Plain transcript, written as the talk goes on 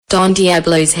Don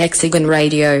Diablo's Hexagon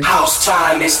Radio. House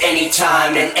time is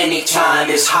anytime, and anytime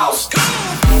is house.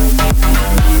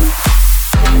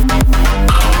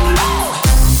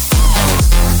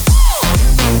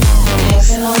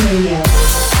 Hexagon Radio.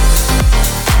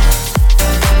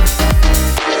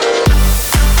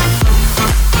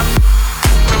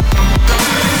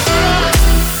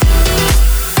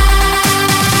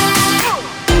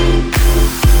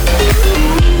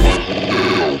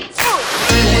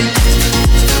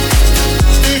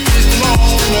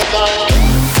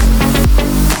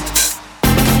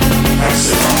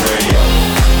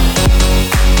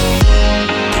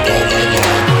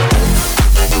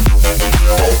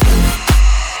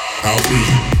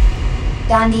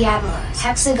 Don Diablo,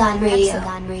 Hexagon Radio.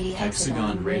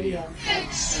 Hexagon Radio.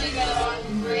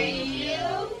 Hexagon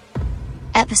Radio.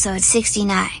 Episode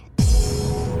 69.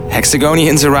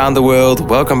 Hexagonians around the world,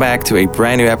 welcome back to a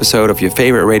brand new episode of your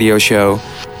favorite radio show.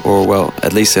 Or, well,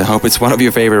 at least I hope it's one of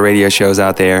your favorite radio shows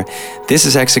out there. This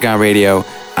is Hexagon Radio.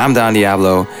 I'm Don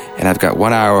Diablo, and I've got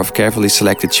 1 hour of carefully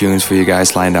selected tunes for you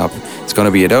guys lined up. It's going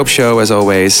to be a dope show, as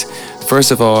always.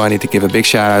 First of all, I need to give a big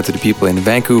shout out to the people in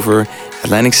Vancouver,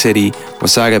 Atlantic City,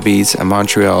 Wasaga Beach, and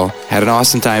Montreal. Had an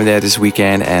awesome time there this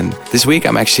weekend, and this week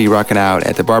I'm actually rocking out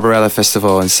at the Barbarella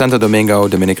Festival in Santo Domingo,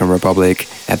 Dominican Republic,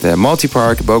 at the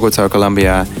Multi-Park, Bogota,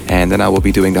 Colombia, and then I will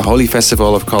be doing the Holy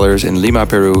Festival of Colors in Lima,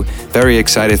 Peru. Very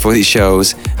excited for these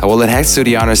shows. I will let Hex do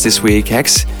the honors this week.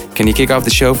 Hex, can you kick off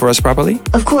the show for us properly?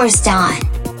 Of course, Don.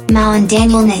 Mal and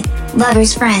Daniel Nick,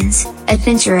 Lovers Friends,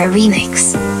 Adventurer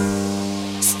Remix.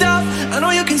 Stop, I know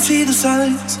you can see the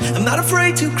signs. I'm not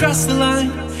afraid to cross the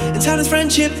line and turn this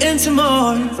friendship into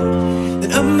more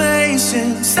than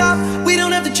amazing. Stop, we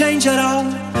don't have to change at all.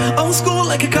 Old school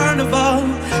like a carnival.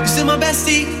 You're still my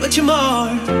bestie, but you're more.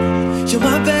 You're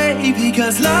my baby,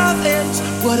 cause love is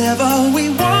whatever we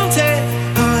wanted,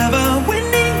 however we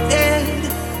needed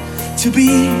to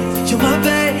be. You're my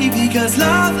baby, cause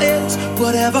love is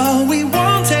whatever we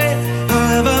wanted,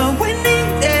 however we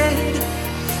needed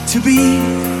to be.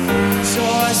 So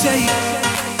I say,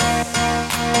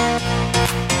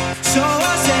 so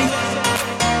I say,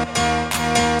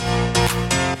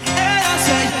 and I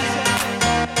say,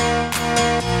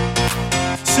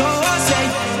 so I say,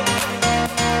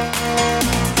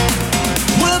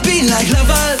 we'll be like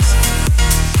lovers.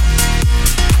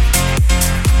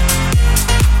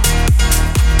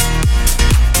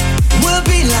 We'll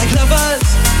be like lovers.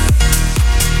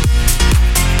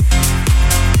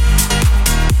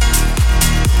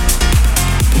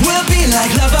 We'll be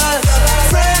like lovers,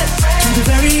 friends to the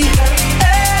very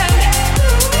end.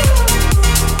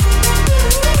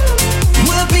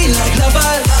 We'll be like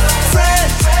lovers,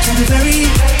 friends to the very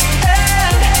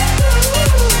end.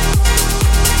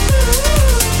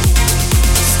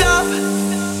 Stop.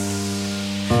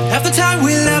 Half the time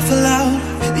we laugh aloud,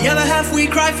 the other half we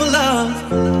cry for love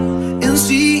in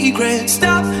secret.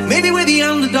 Stop, maybe we're the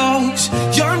underdogs.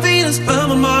 You're on Venus,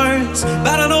 I'm on Mars,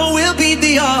 but I know we'll beat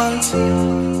the odds.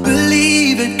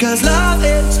 Believe it, cause love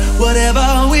is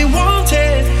whatever we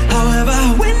wanted, however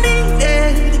we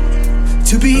needed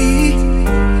to be.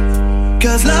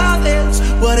 Cause love is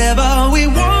whatever we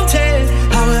wanted,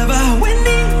 however we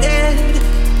needed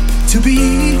to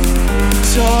be.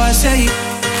 So I say,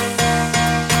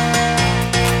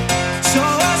 so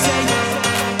I say,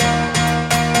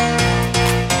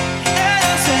 and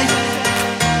I say,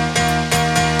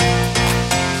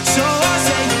 so I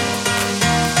say,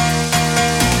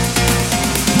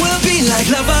 we'll be like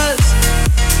lovers.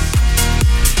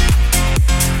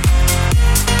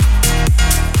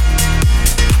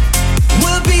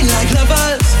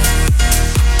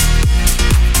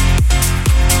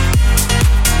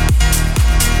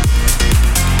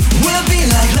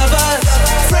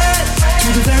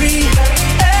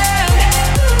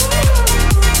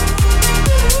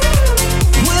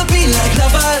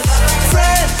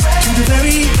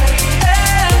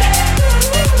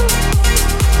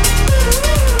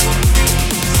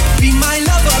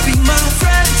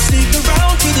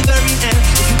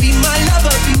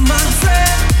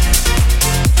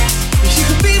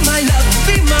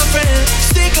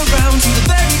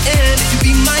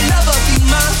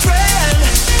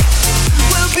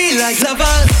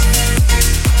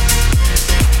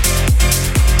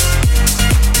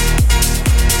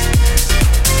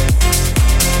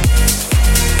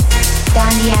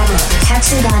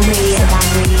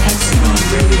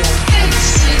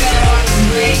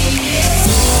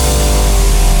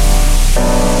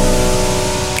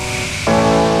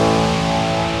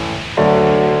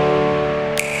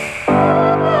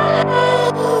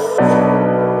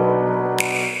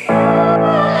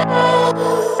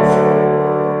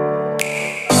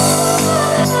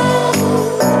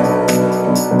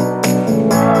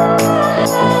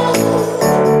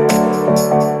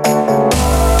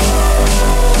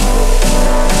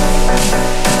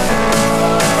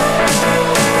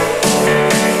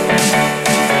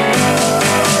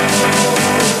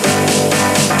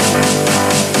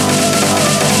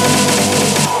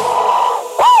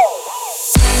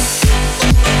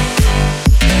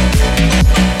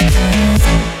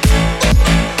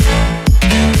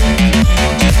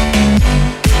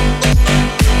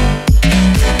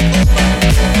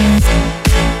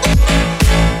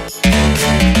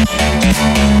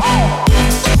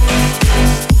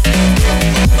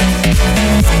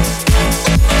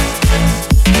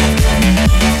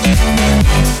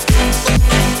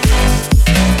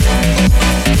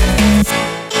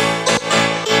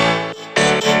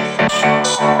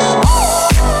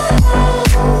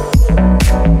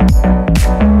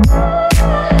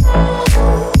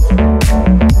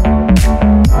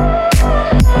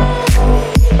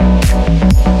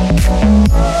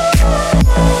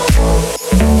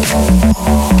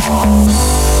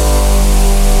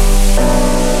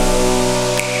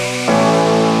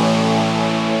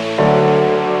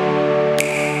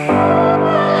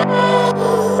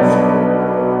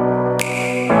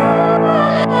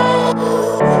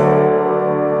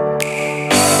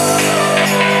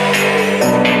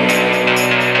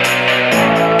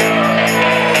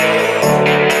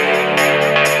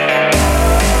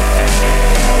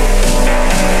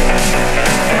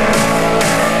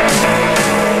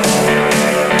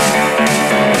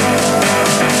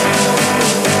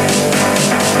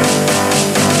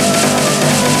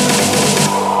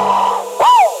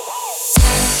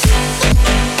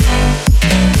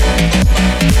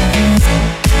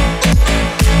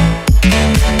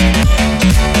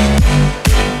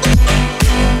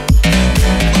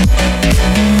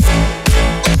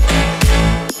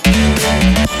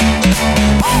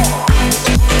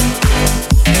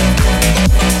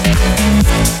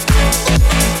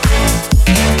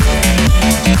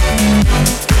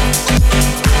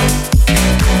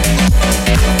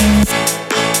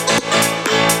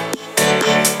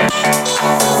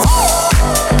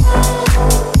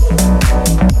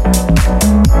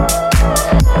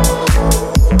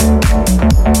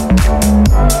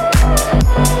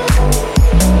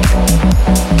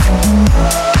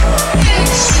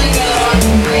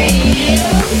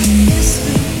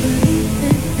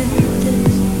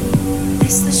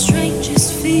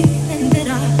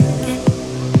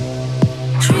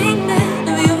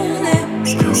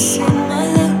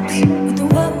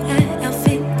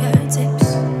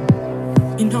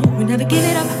 never give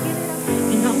it up.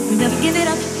 You know we never give it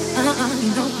up. You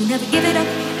know we never give it up.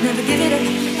 Never give it up.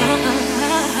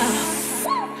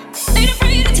 Ain't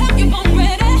afraid to tell you I'm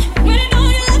ready. Waiting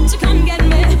on your love to come get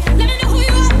me. Let me know who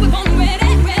you are. We're born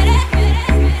ready, ready.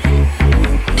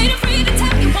 Ain't afraid to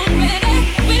tell you I'm ready.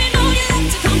 Waiting on your love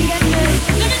to come get me.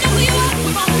 Let me know who you are.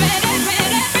 We're born ready,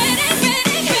 ready, ready,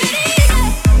 ready, ready.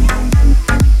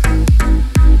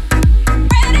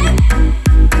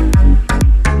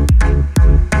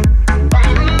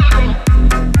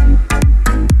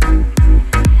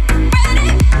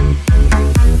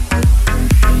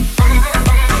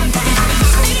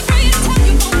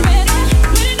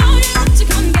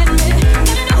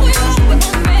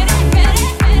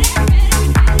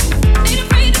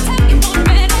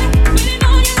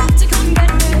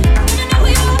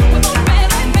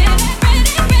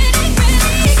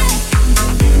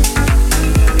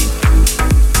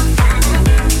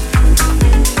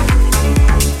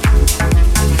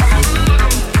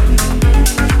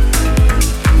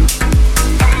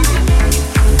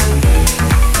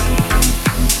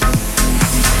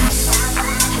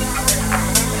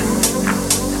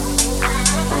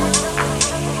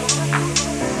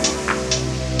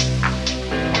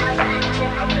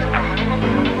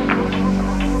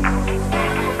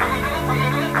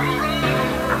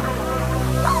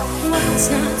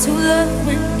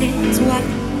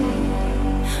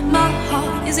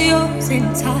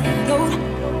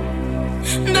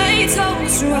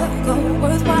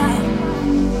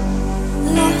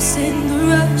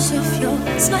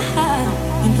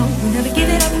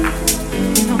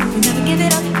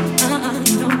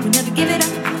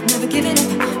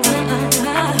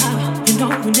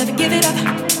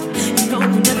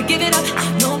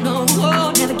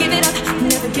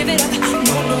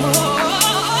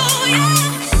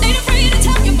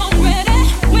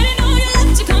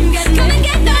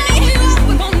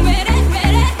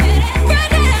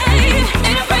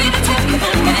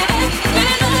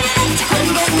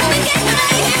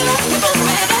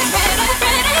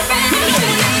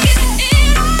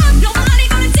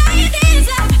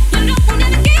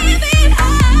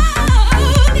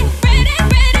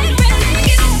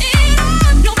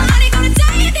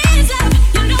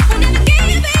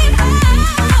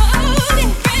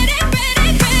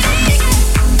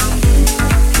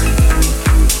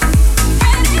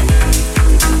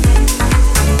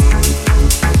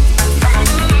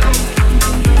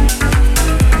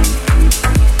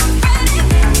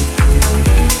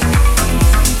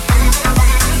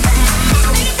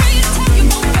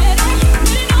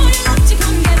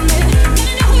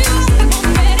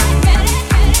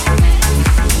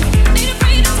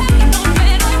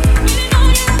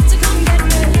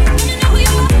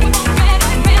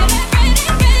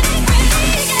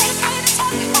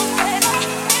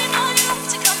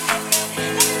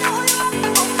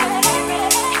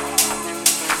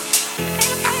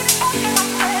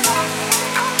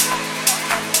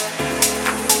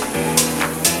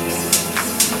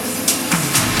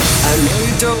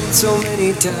 So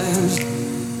many times,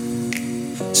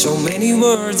 so many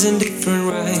words in different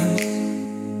rhymes,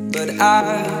 but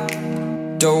I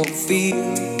don't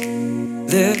feel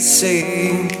the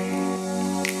same.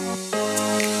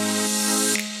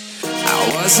 I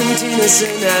wasn't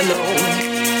innocent, I know,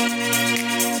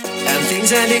 and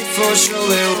things I did for sure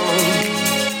were wrong.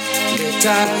 The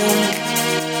time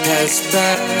has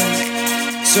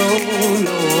passed so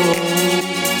long.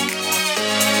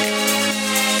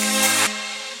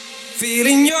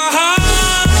 Feeling your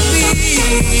heartbeat,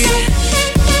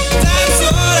 that's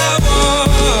what I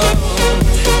want,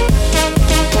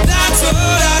 that's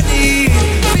what I need.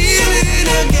 Feeling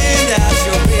again that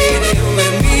you're beating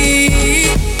with me.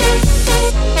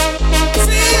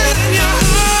 Feeling your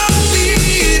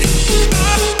heartbeat,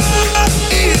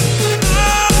 heartbeat,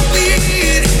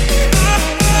 heartbeat,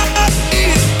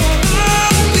 heartbeat,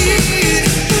 heartbeat.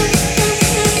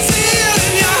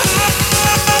 Feeling your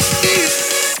heartbeat.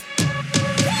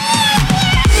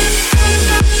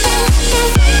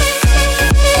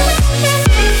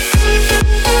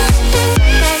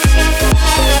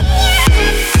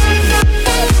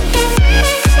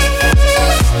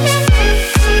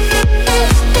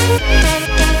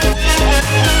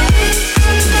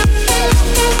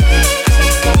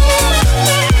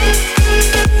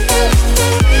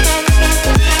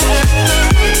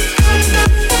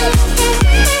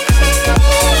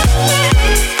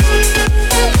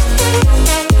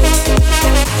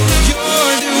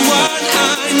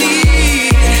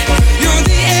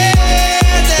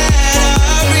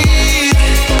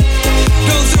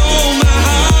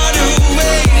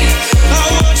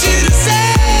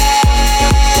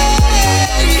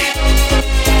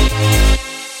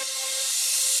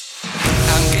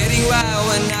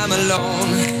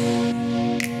 alone.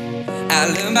 I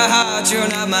learned by heart you're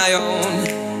not my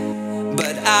own,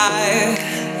 but I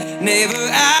never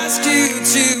asked you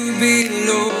to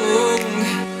belong.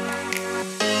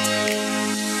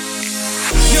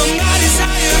 You're my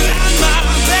desire and my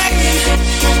pain,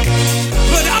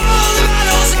 but all the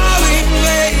battles are in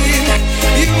vain.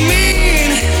 You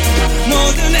mean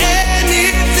more than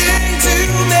anything to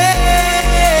me.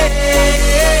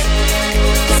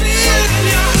 Feeling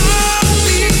your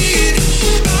heartbeat,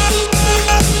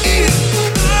 heartbeat,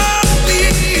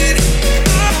 heartbeat,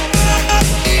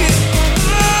 heartbeat,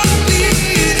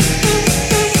 heartbeat.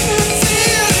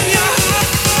 Feeling your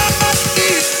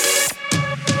heartbeat.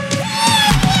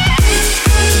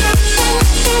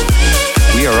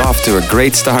 We are off to a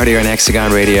great start here on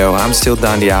Hexagon Radio. I'm still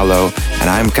Don Diablo, and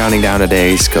I'm counting down the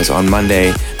days because on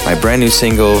Monday, my brand new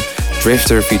single,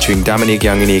 Drifter, featuring Dominique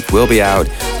Young-Unique, will be out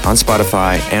on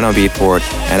Spotify and on Beatport,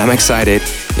 and I'm excited.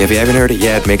 If you haven't heard it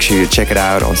yet, make sure you check it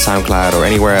out on SoundCloud or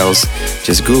anywhere else.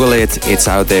 Just Google it, it's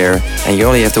out there, and you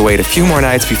only have to wait a few more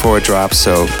nights before it drops,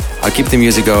 so I'll keep the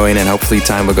music going and hopefully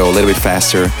time will go a little bit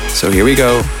faster. So here we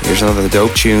go. Here's another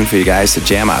dope tune for you guys to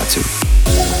jam out to.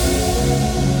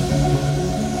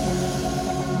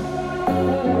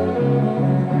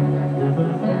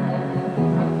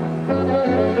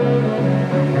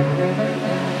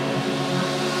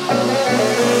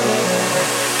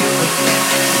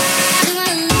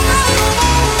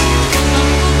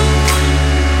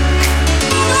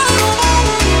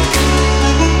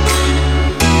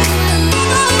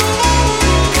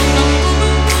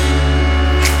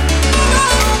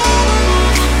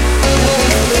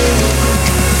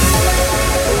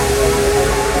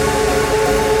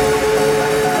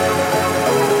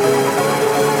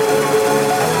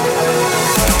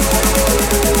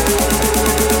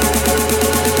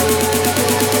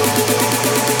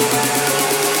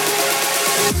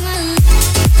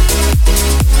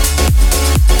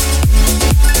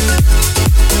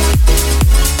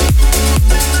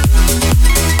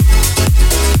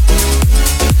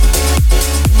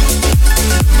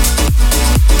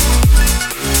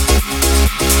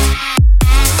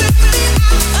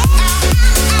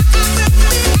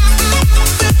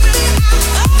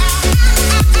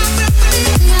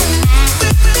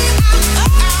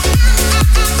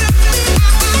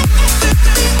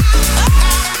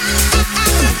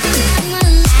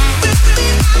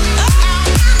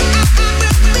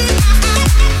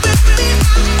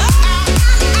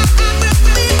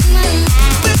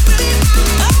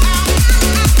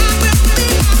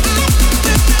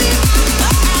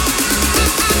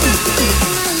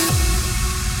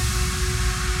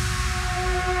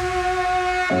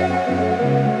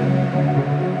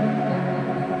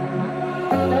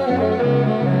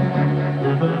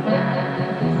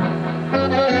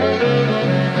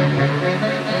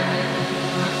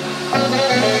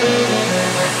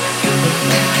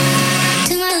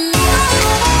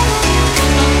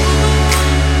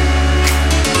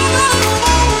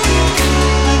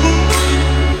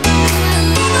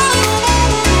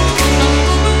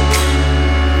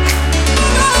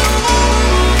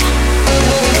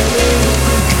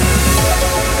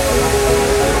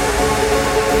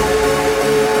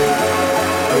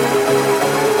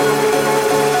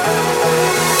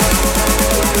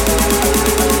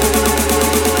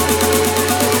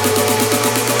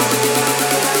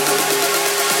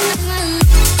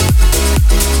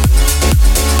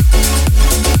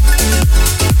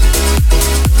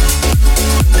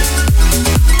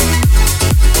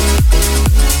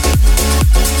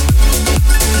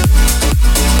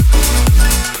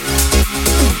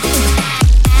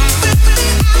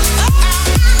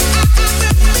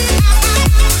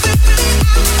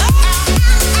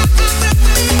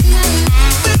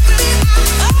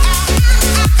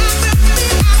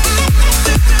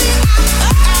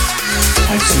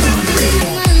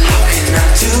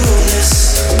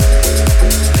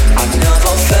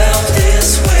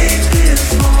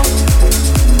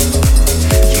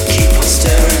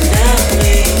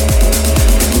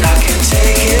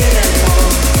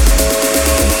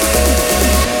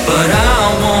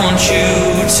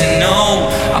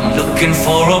 looking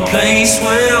for a place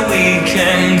where we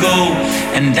can go.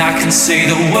 And I can say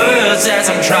the words as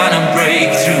I'm trying to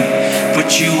break through,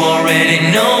 but you already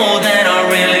know that I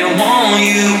really want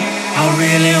you. I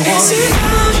really want you. Is it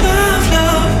love, love,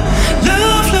 love,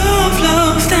 love, love,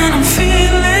 love that I'm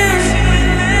feeling?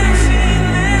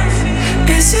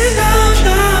 Is it love,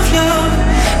 love, love,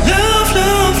 love,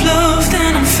 love, love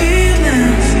that I'm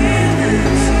feeling?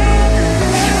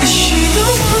 Is she the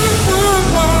one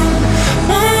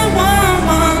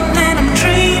that I'm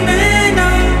dreaming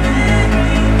of?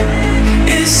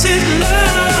 Is it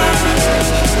love?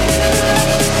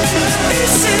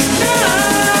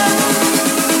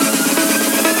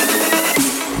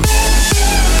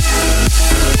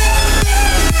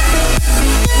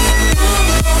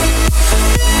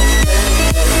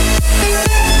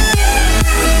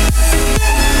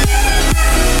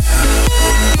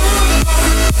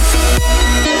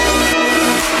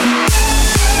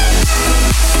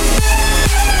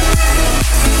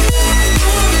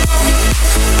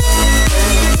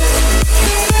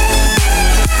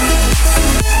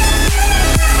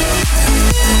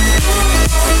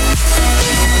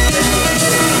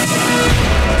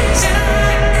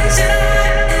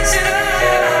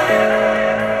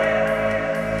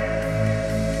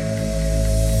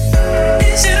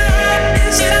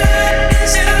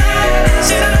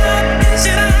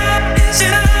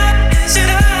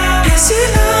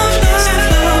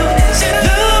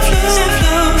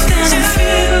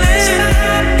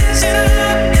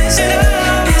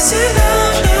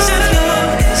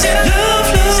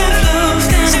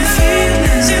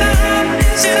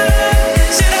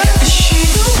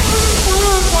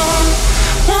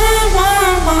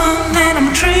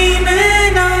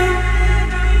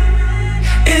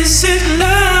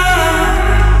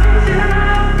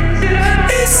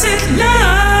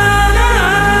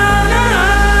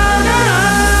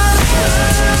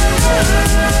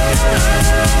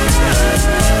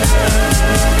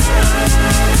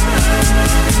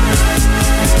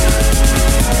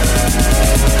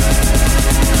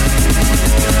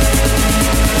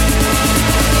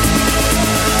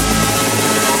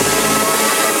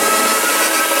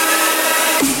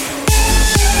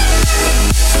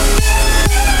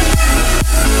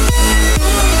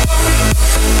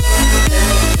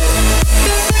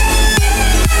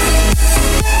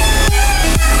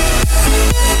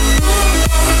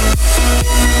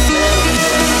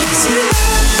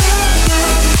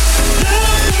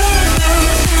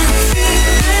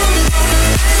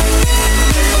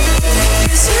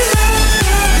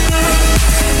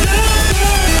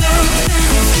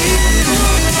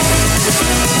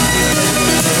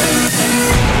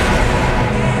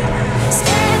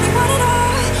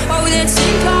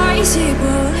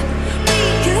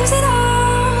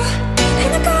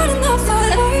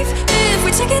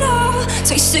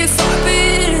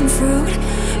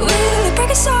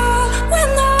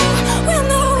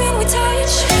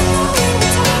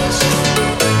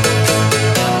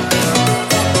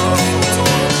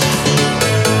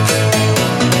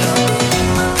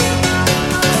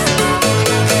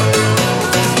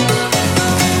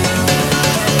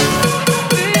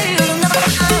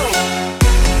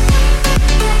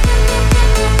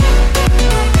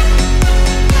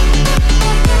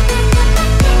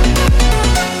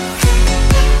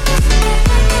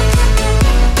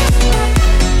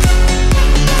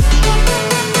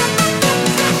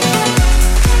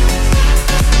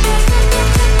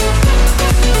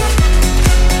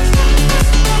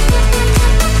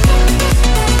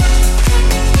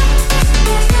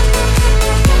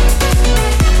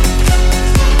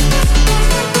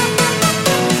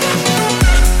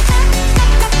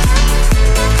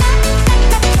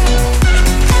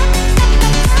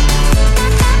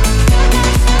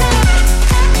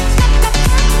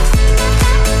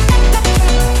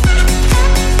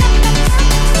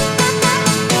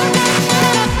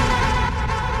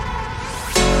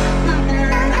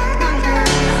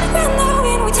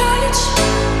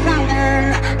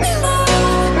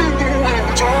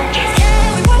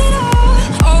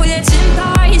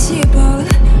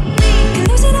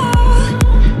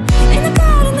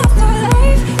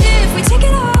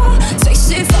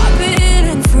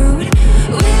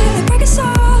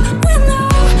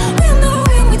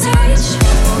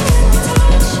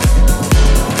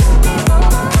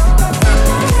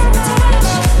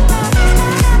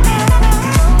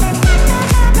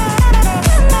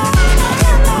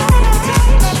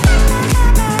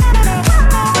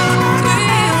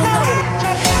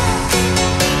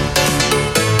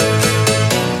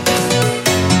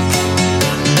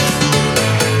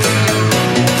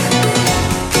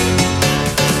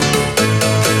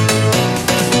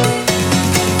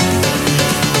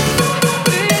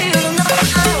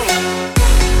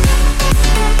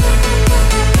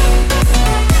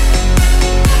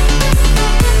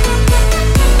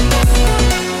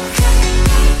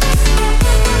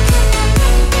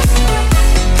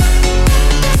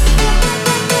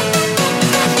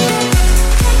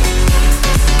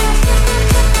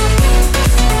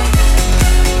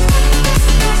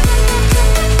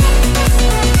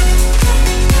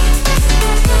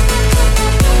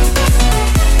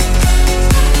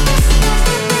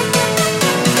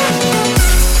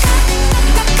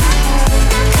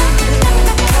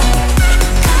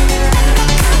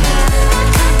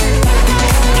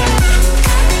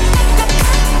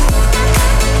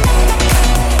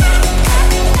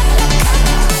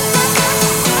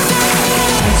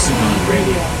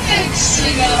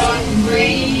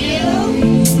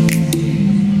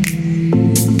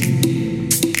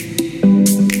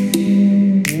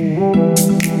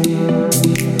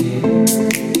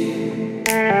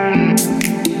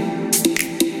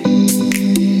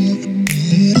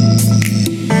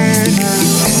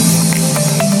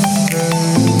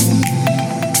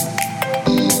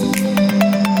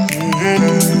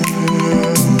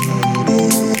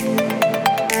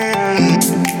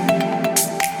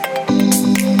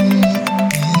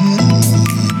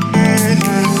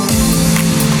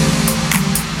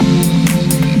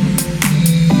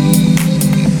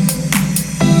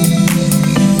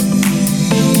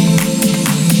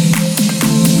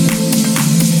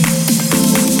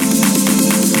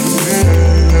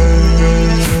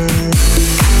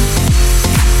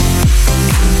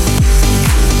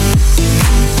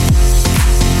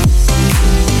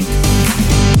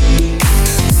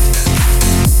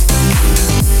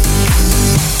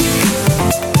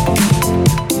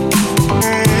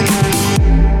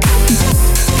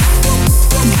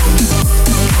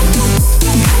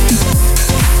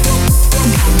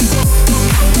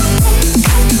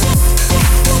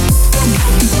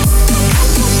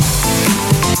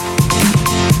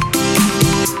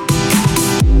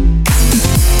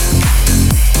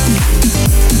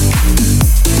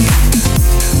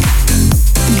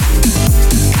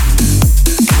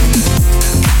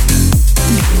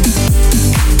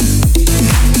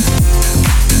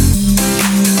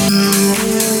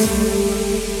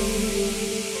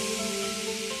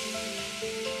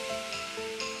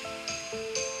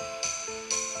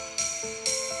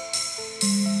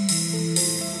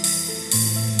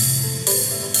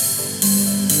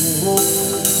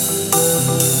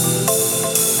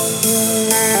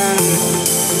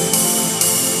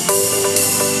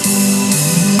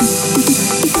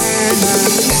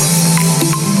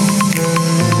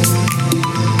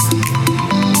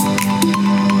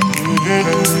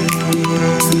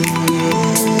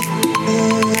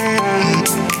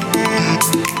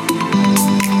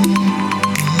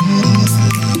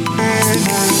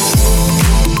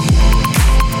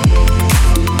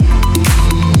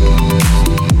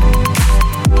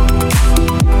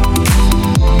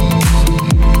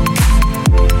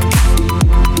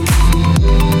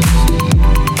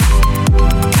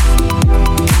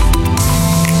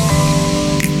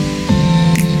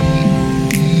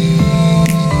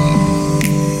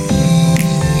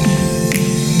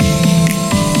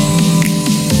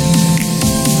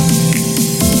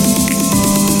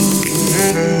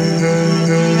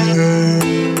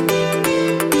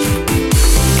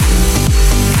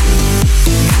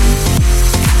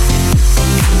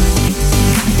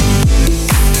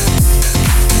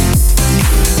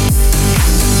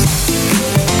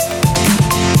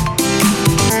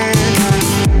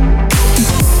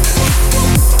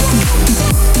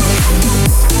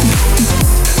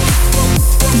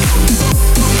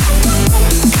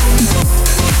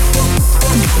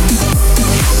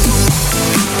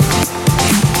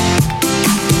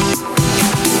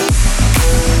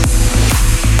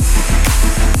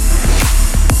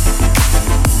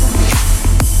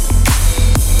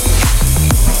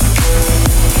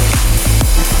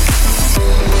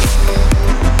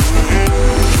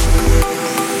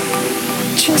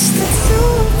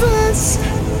 us.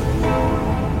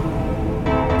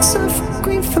 Suffer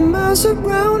grief for miles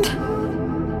around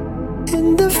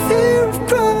in the fear of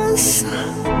price.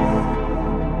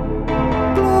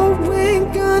 Blowing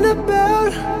gun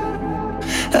about.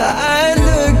 I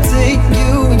looked at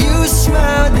you, you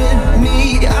smiled at me.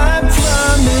 I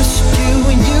promised you,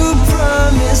 and you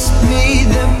promised me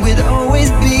that we'd always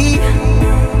be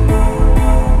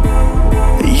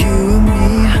you and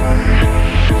me.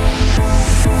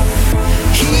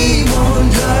 He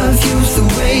won't love you the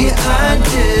way I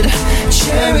did.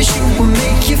 Cherish you will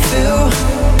make you feel.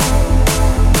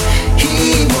 He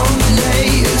won't lay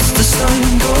as the sun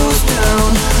goes down,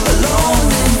 alone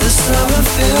in the summer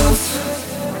fields.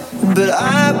 But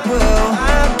I will,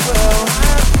 I will,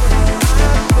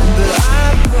 but I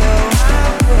will,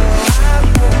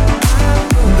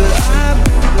 but I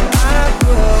will, I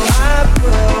will, I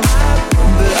will,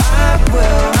 but I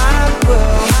will,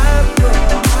 I will,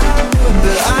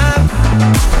 but I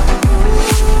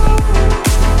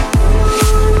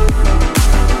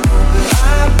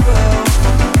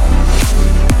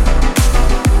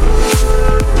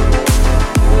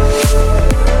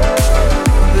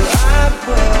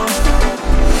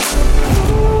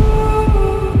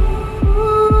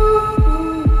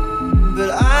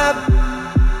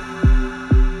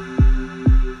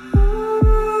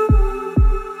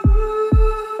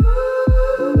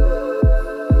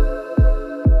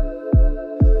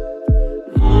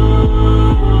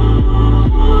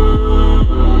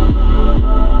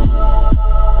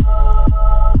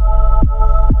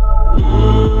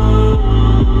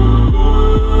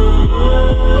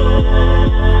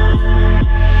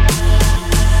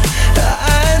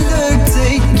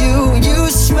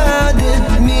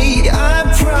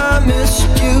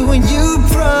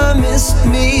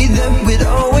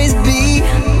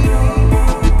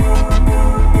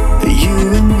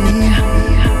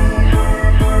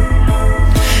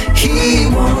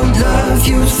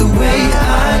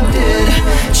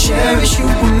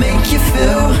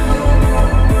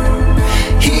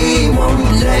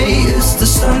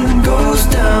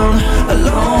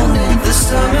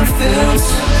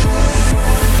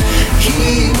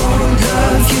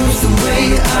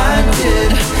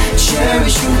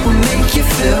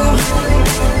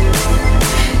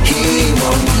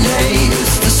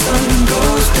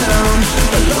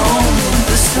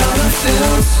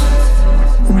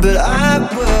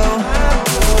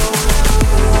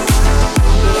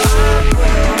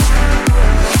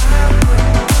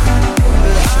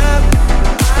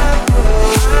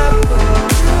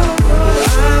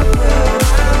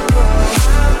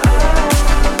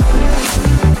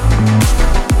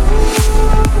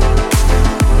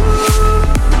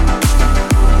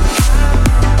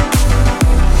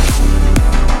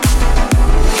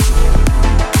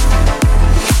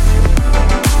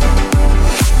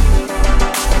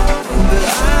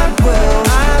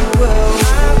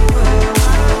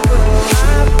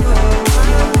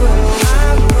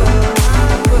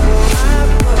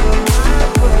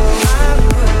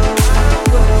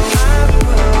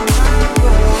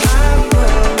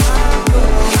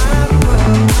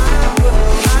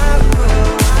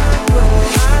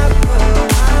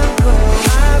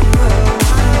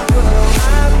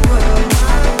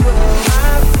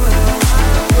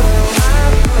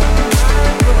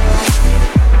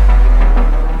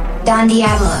Don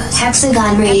Diablo,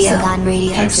 Hexagon Radio.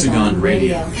 Hexagon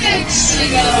Radio.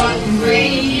 Hexagon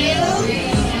Radio.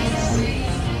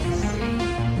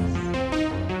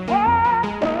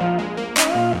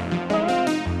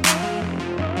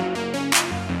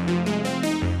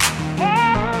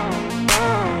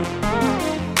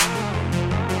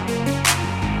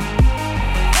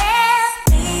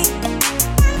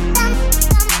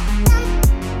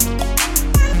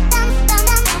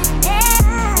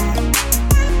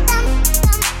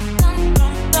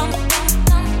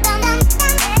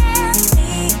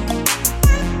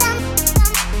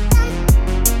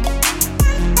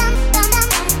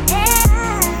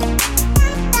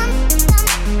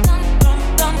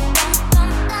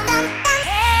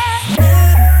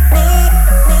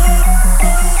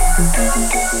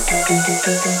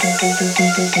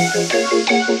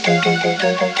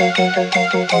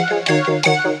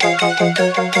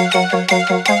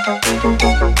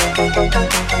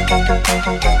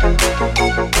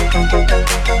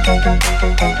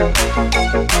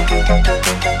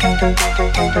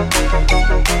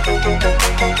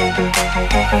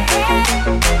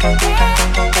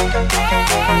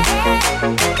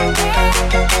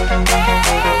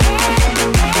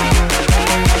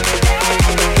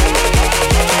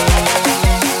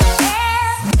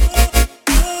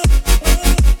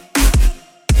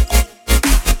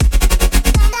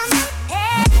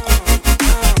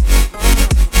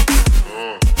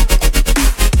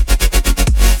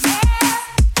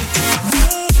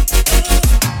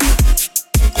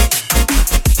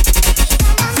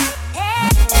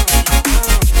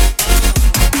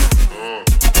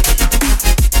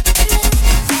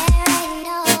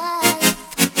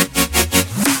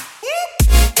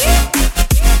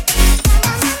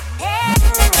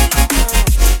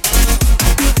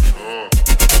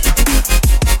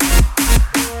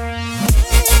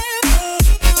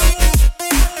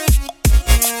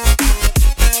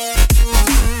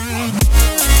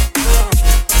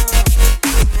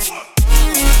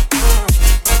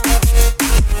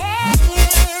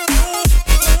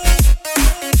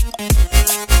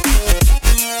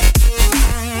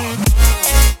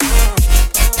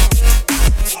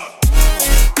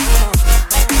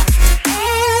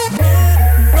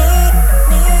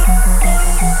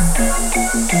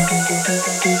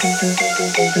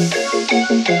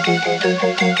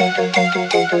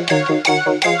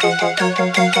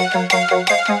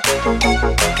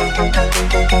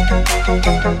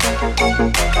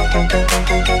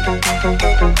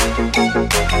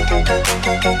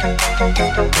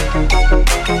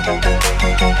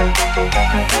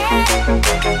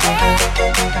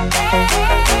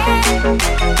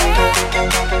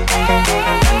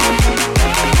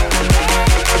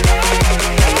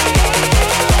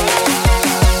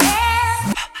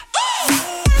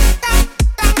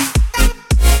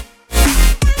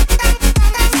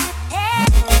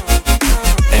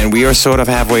 We are sort of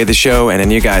halfway the show, and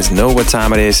then you guys know what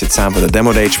time it is. It's time for the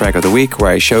Demo Day track of the week, where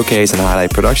I showcase and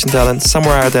highlight production talent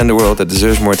somewhere out there in the world that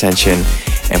deserves more attention.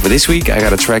 And for this week, I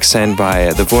got a track sent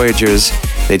by The Voyagers.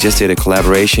 They just did a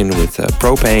collaboration with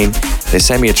Propane. They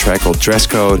sent me a track called Dress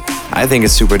Code. I think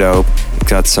it's super dope. It's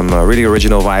got some really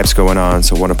original vibes going on,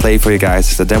 so I want to play for you guys.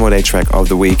 It's the Demo Day track of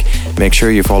the week. Make sure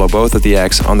you follow both of the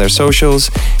acts on their socials.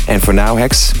 And for now,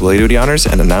 Hex, will you do the honors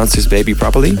and announce this baby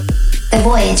properly? The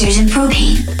Voyagers and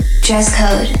Propane. Dress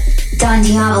Code. Don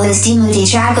Diablo's Demo Day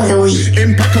track of the week.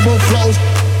 Impeccable flows.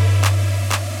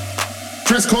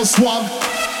 Dress code suave.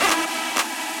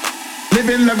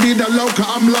 Living la vida loca,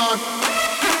 I'm Lord.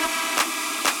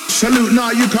 Salute,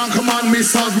 now you can't command me,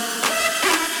 son.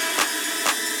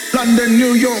 London,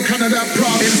 New York, Canada,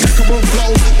 Prague. Impeccable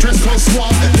flow, dress code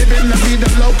suave. Living la vida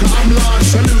loca, I'm Lord.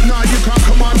 Salute, now you can't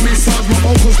command me, son. My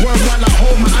vocals worldwide like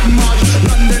Homer and Marge.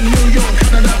 London, New York,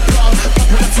 Canada, Prague.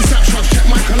 Paparazzi snapshots, check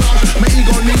my collage. My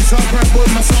ego needs a Red Bull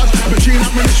massage. Machine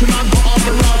ammunition, I've got a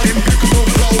barrage. Impeccable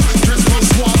flow, dress code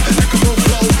suave. Impeccable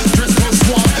flow, dress code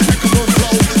suave. Impeccable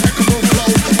flow, impeccable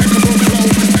flow, impeccable flow,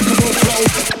 impeccable flow.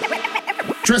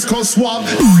 Dress code suave.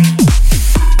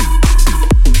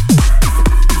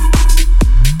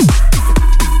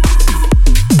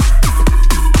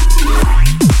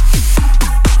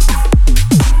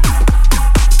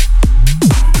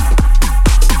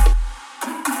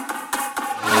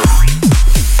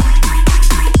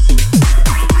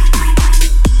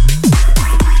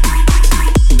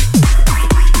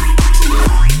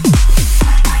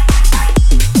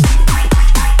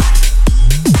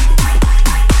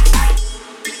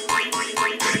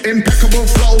 Impeccable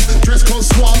flow, dress code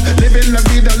suave. Living la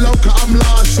vida loca, I'm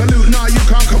large. Salute, now you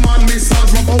can't command me,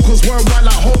 sons. My vocals worldwide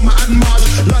like Homer and Marge.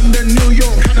 London, New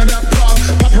York, Canada, Prague.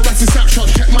 Paparazzi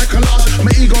snapshots, check my collage.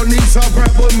 My ego needs a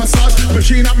Red Bull massage.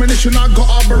 Machine ammunition, I got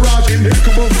a barrage.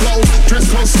 Impeccable flow, dress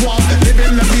code suave.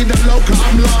 Living la vida loca,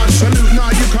 I'm large. Salute, now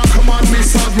you can't command me,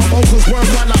 sons. My vocals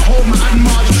worldwide like Homer and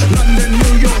Marge. London,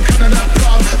 New York, Canada,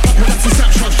 Prague. Paparazzi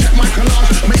snapshots, check my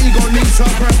collage. My ego needs a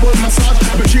Red Bull massage.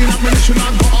 Machine ammunition, I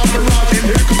got a barrage.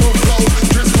 Impeccable flow,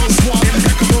 dress code suave.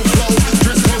 Impeccable flow,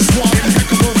 dress code suave.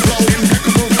 Impeccable flow,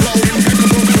 impeccable flow,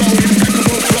 impeccable flow,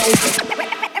 impeccable flow.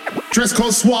 Dress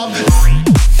code suave.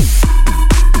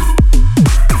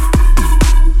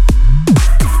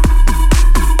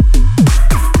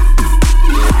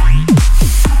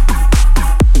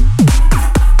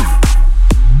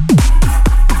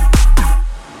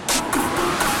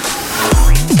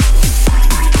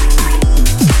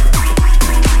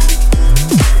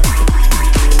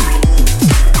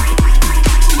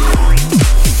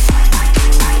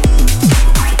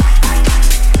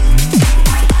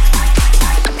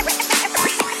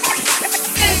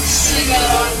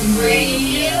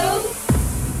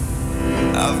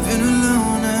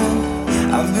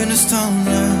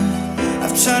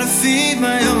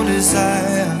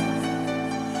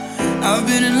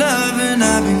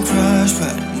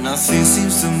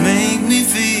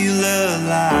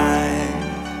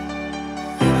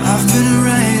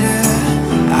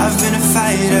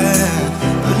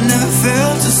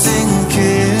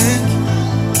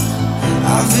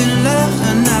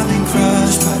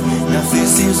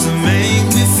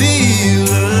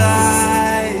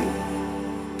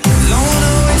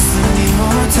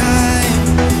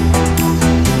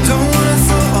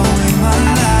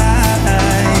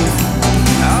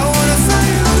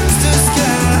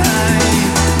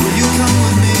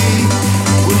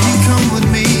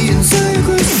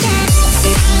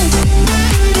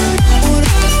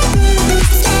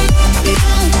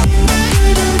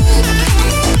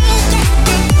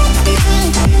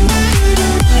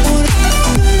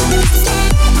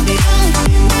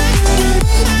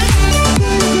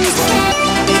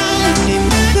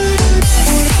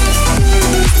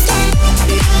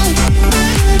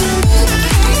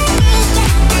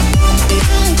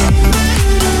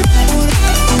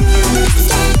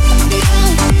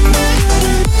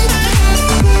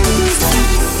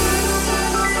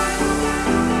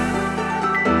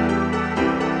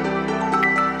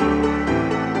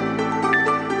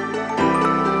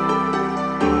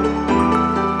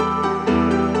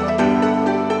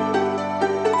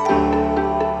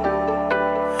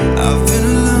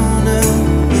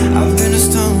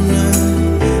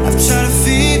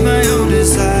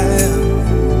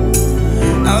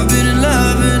 I've been in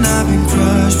love and I've been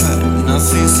crushed, but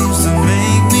nothing seems to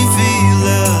make me feel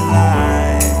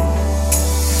alive.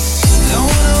 Don't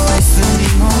wanna waste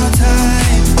any more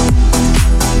time.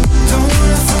 Don't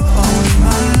wanna throw away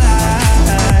my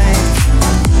life.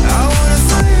 I wanna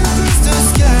fly across the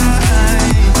sky.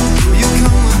 Will you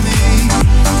come with me?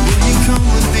 Will you come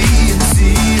with me and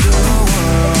see the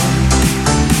world?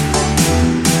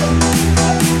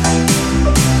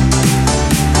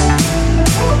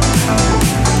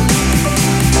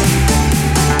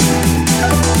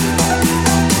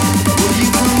 Will you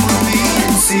come with me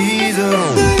and see the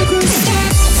world?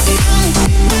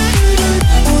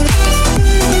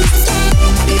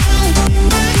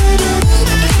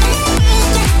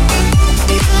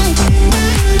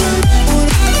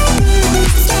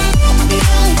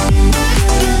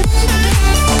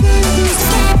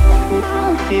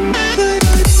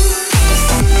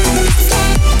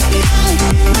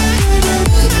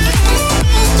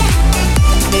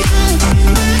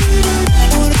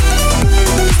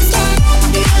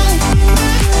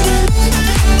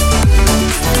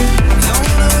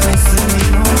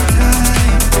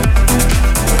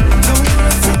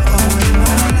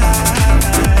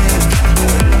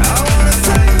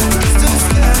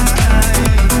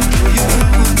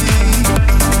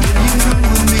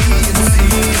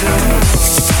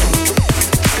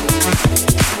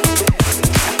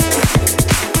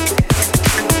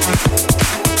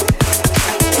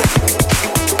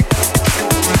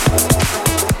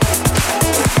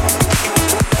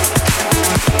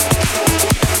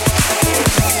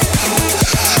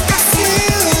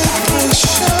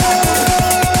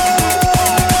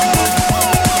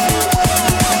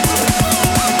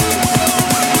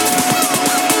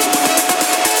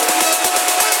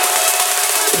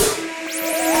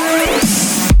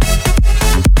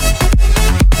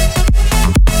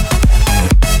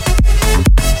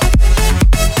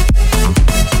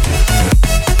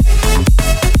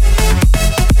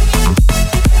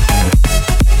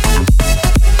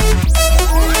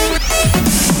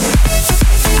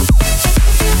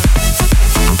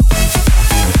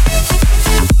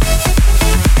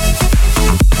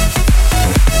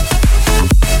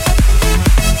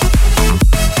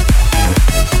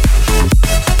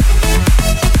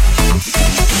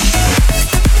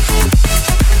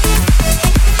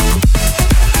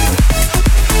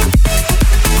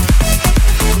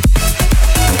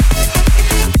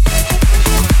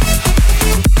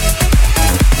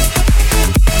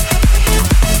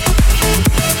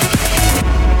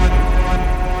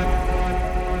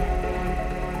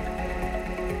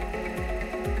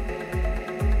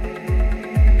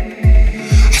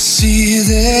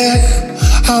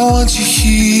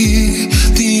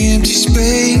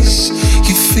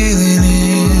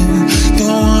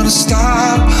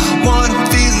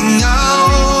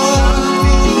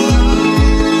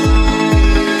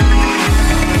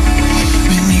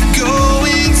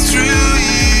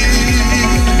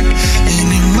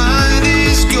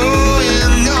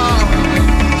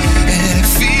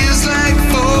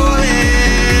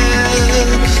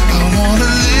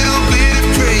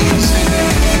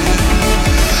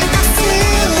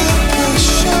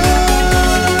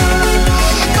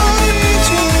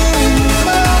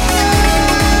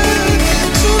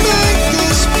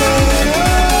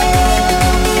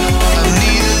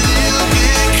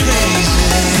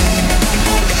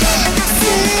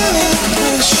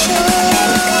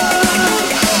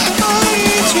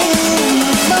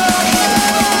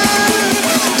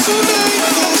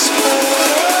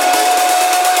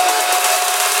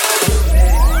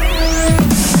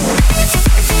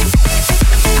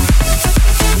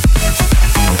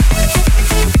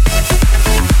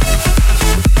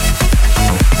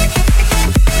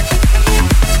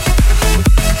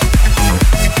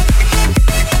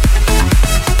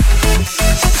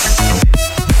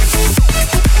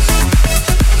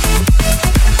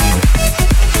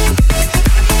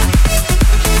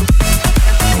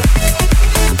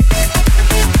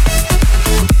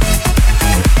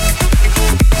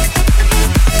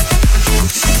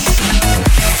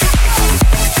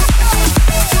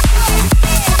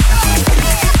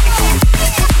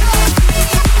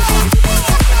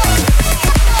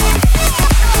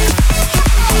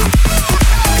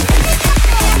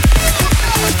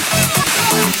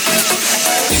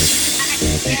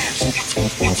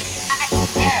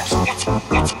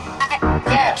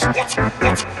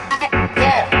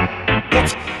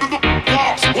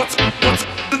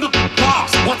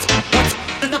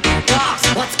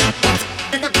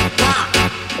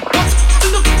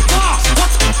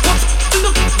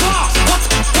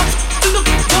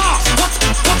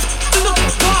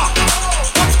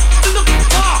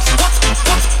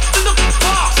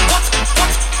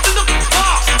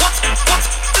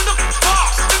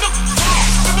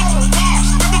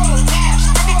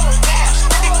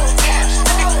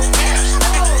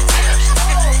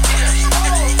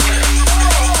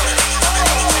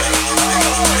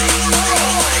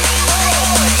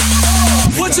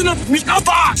 What's in the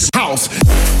box? House.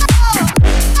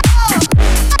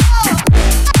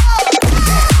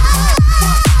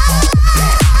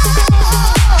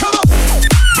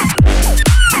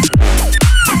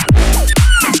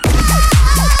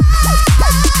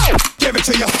 Give it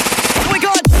to you. Oh my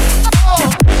God.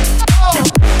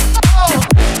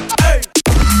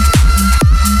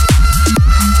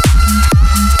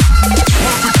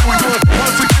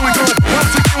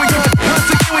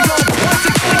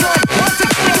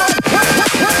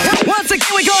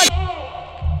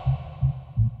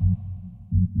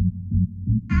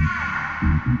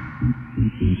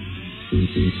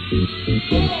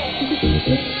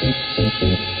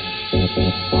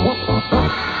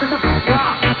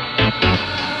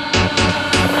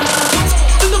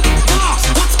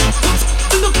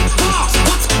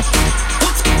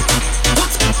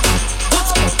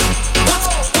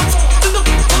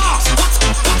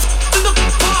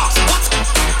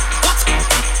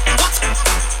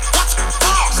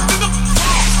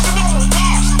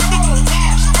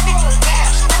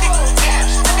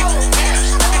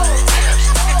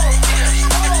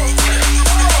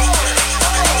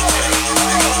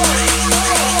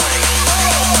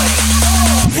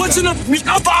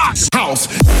 House.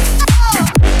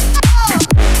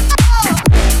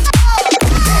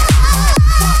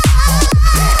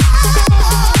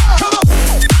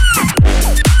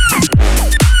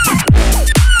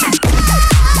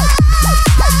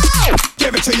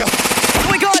 Give it to you. Oh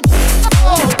my God.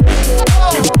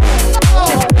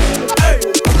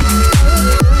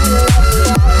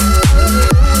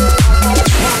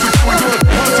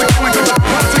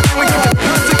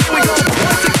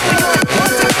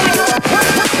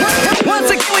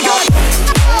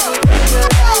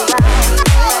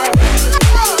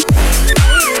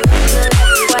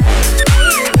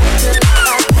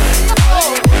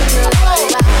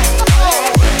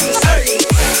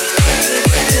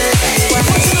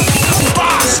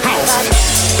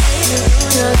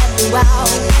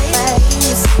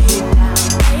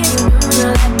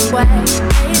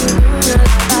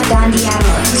 Don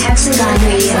Diablo, Hexagon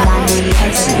Radio,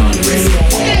 Hexagon Radio.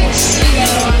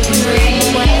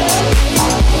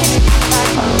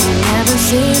 Never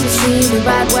seem to see the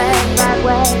right way.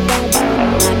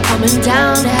 I'm coming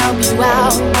down to help you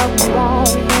out.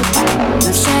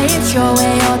 You say it's your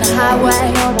way or the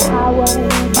highway,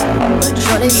 but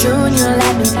surely soon you'll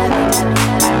let me know.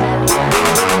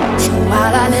 So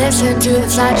while I listen to the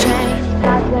sidechain,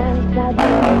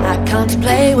 I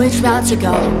contemplate which route to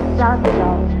go.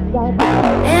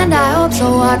 And I hope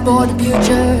so hard for the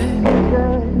future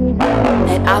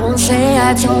that I won't say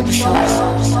I told you so.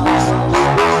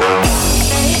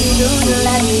 Baby, do you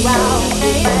let me out?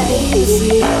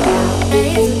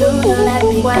 Baby, do you let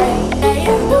me wait? Baby,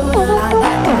 do you like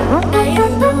that? Baby,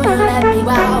 do you let me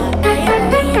out?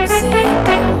 Baby, see.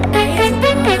 Baby, do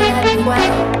you let me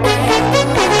wait?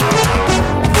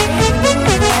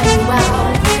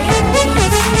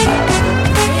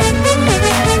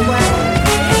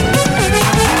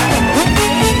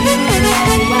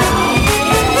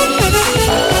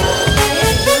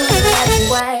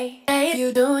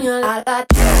 You do your la la.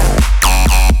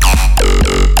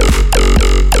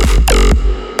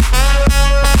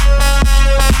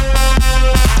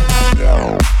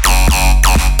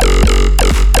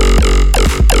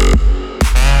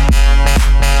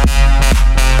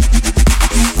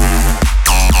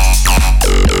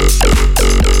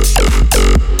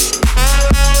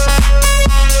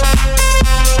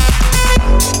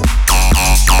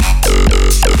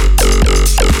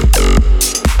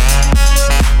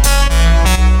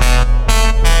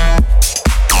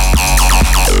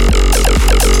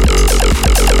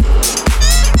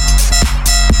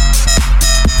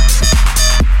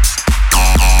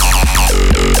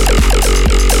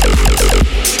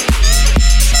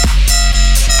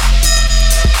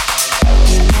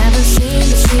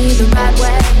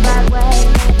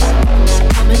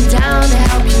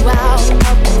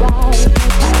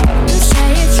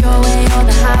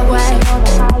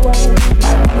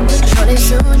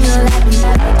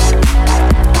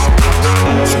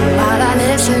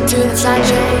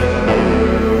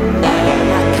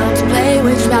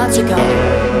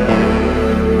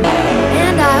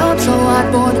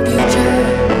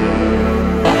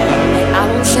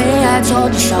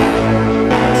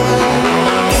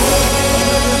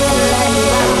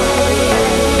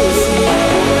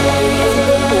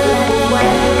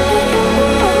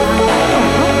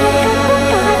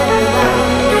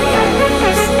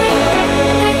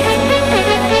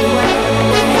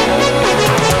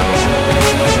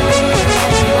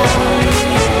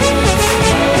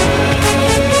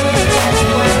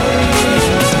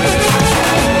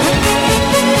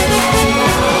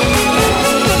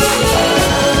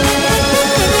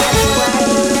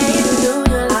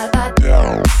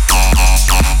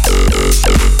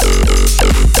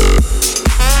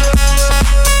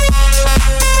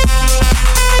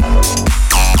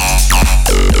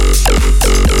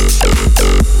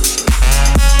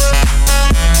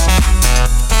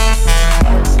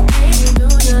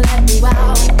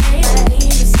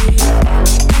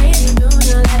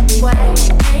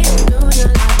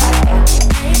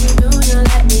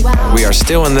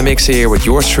 Still in the mix here with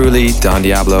yours truly, Don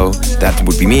Diablo. That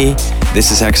would be me.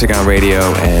 This is Hexagon Radio,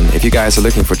 and if you guys are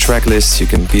looking for track lists, you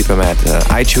can beat them at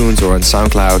iTunes or on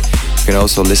SoundCloud. You can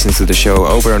also listen to the show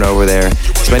over and over there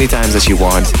as many times as you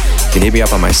want. You can hit me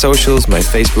up on my socials, my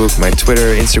Facebook, my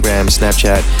Twitter, Instagram,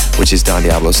 Snapchat, which is Don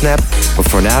Diablo Snap. But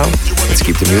for now, let's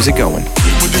keep the music going.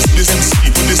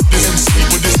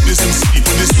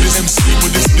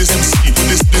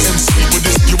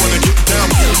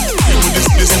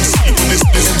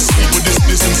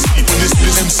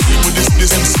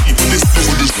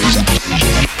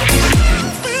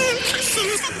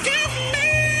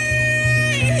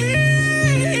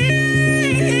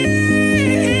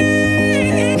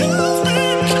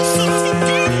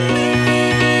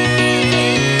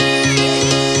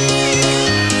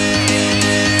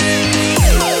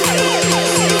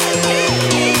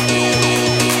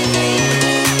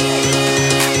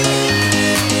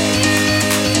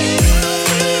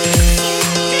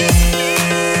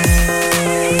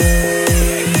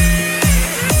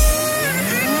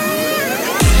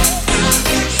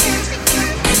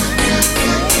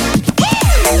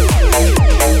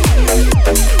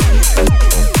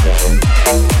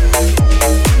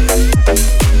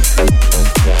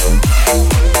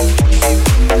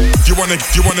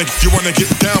 You wanna get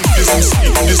down with this MC,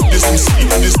 this MC,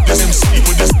 this MC,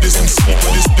 with this MC,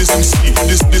 this MC,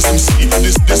 this MC,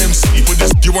 this MC, with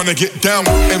this. You wanna get down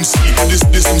with MC, this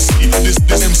MC, this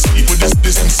MC, with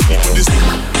this MC, with this.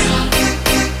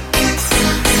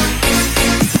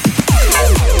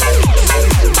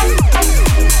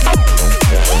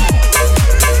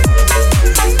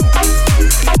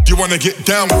 You wanna get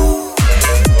down.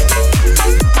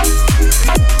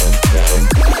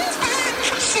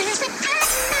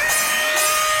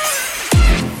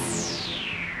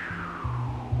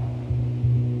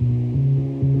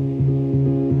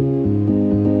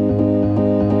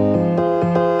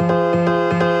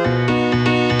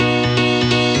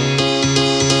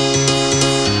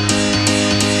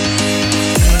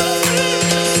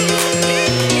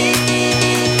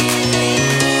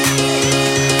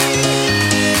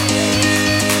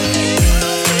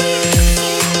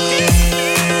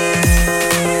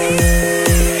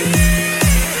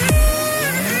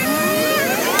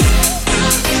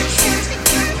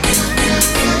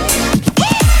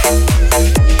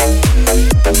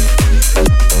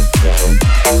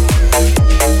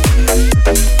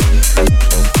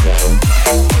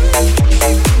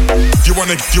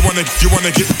 You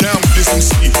wanna get down with this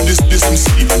MC, this MC,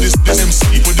 this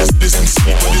MC, with this MC, with this MC,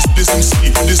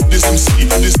 this MC,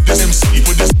 this MC,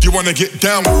 with this. You wanna get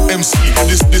down with MC,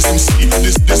 this MC,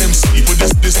 this MC, with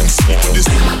this MC, with this.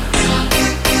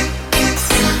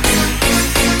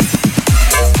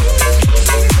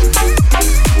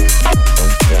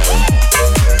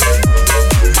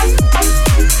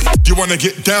 You wanna get down. You wanna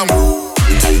get down.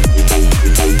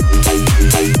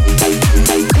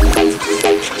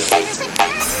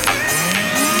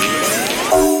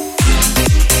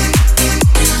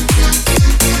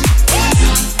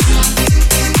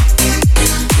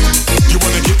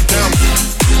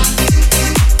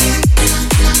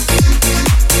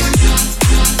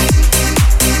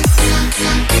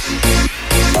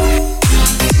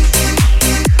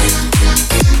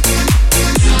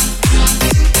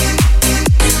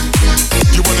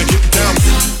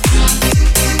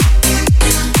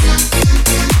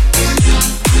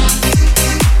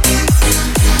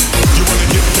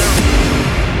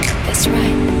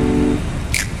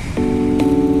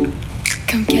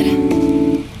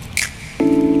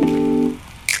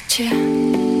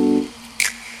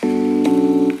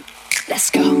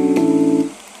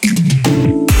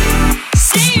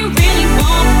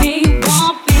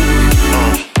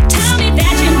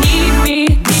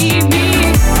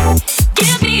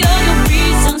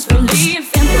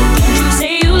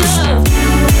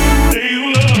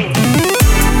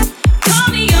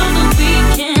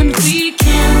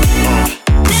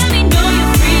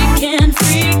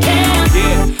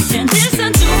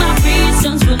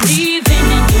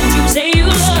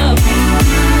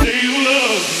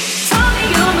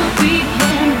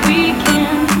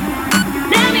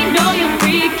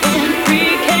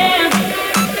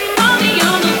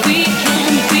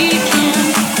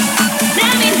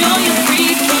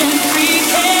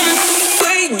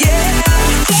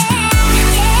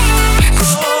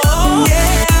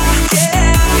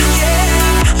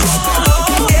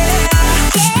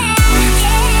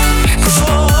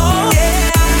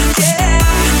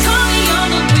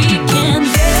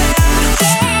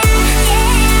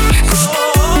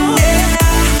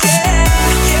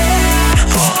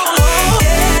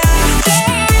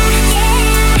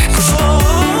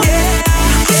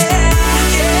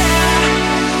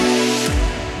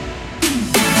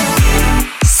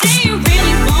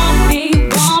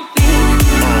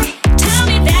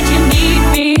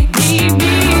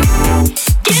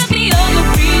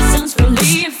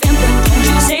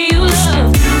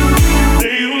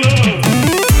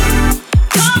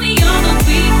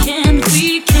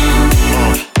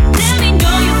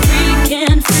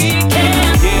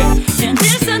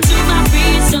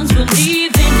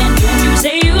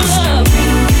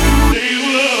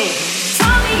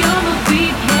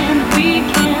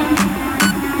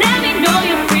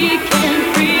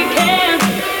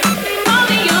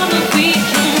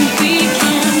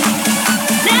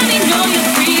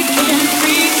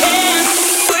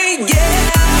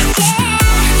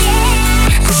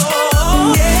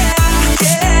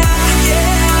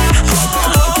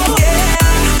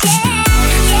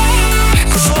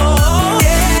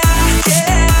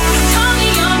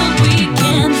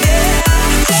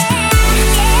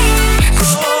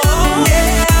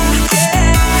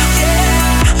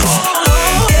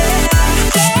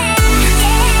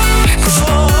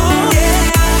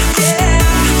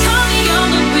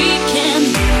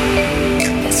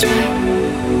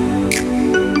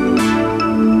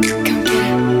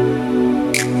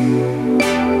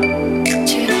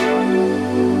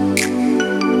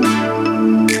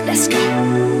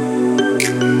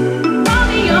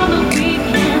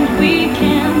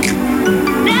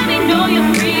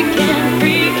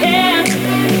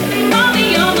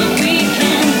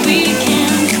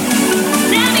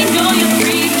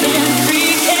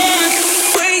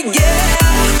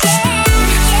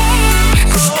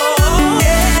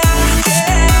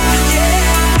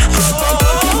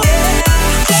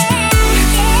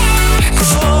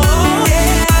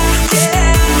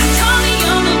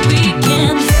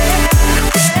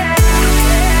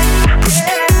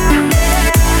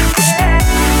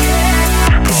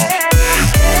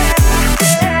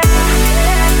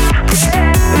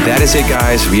 is it,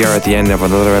 guys. We are at the end of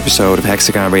another episode of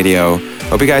Hexagon Radio.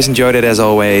 Hope you guys enjoyed it as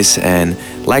always. And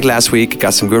like last week,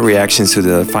 got some good reactions to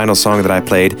the final song that I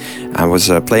played. I was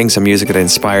playing some music that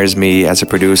inspires me as a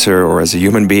producer or as a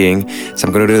human being. So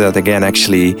I'm going to do that again,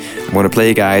 actually. I'm going to play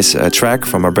you guys a track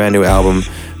from a brand new album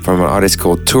from an artist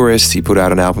called Tourist. He put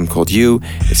out an album called You.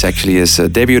 It's actually his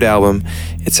debut album.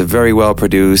 It's a very well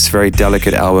produced, very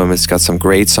delicate album. It's got some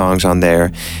great songs on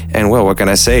there. And well, what can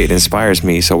I say? It inspires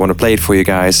me. So I want to play it for you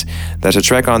guys. There's a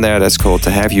track on there that's called To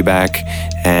Have You Back.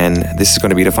 And this is going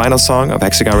to be the final song of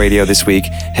Hexagon Radio this week.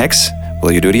 Hex,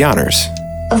 will you do the honors?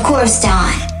 Of course,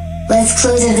 Don. Let's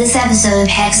close out this episode of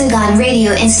Hexagon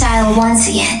Radio in style once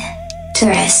again.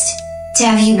 Tourist, To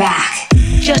Have You Back.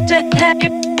 Just to have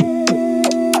you.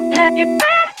 Have you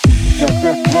back? Just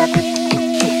to have you.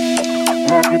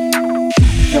 Have you.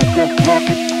 Just to have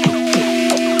you.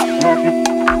 Have you.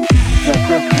 Just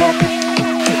to have you.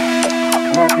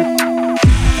 Have you.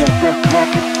 Just to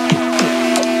have you.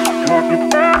 Have you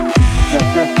back? Just to have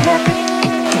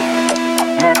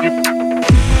you. Have you.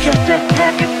 Just to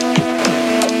have you.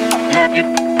 Have you.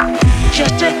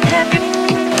 Just to have you.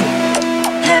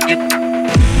 Have you.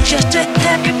 Just to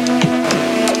have you.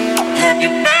 Have you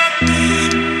back?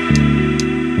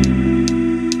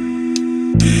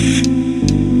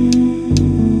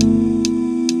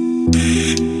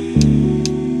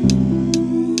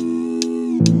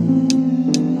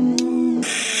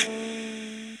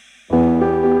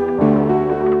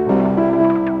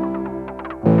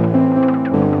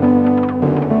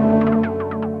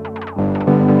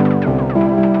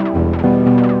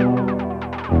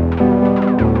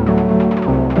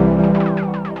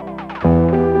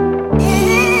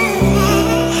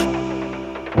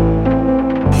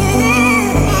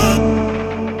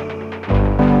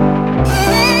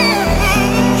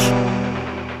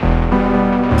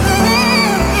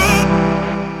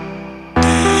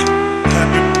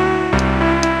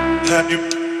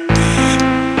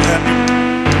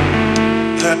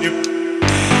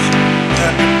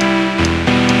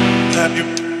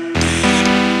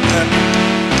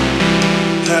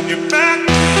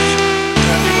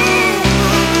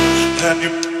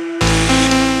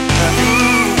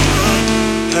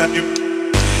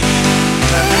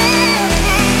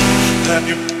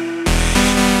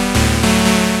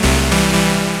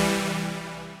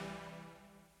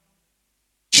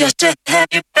 Just to have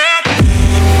you back.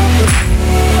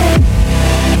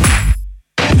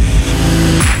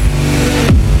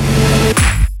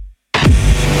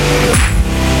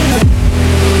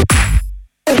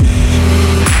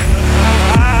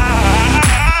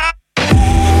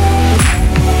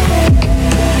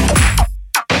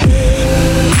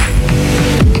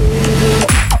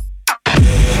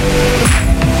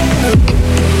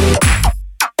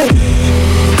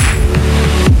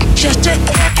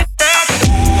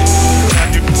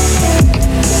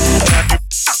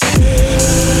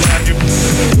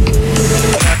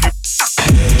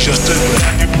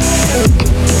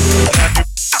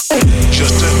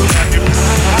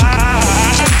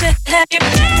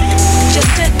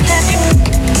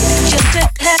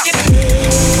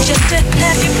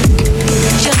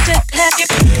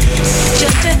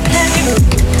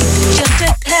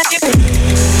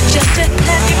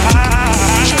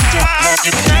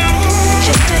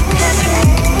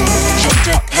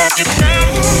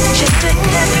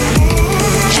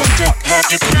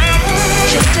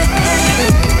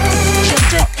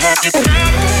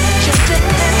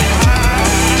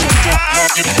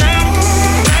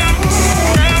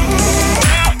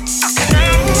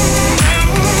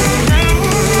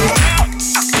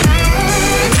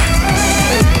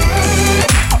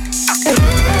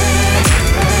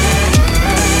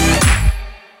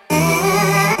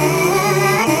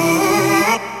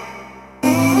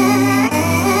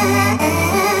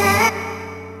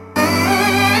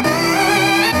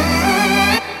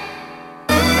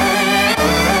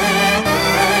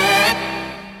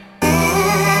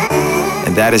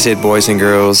 That is it, boys and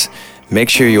girls. Make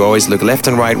sure you always look left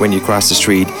and right when you cross the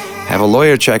street. Have a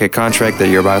lawyer check a contract that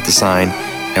you're about to sign.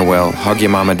 And well, hug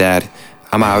your mom and dad.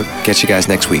 I'm out. Catch you guys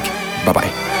next week.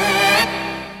 Bye-bye.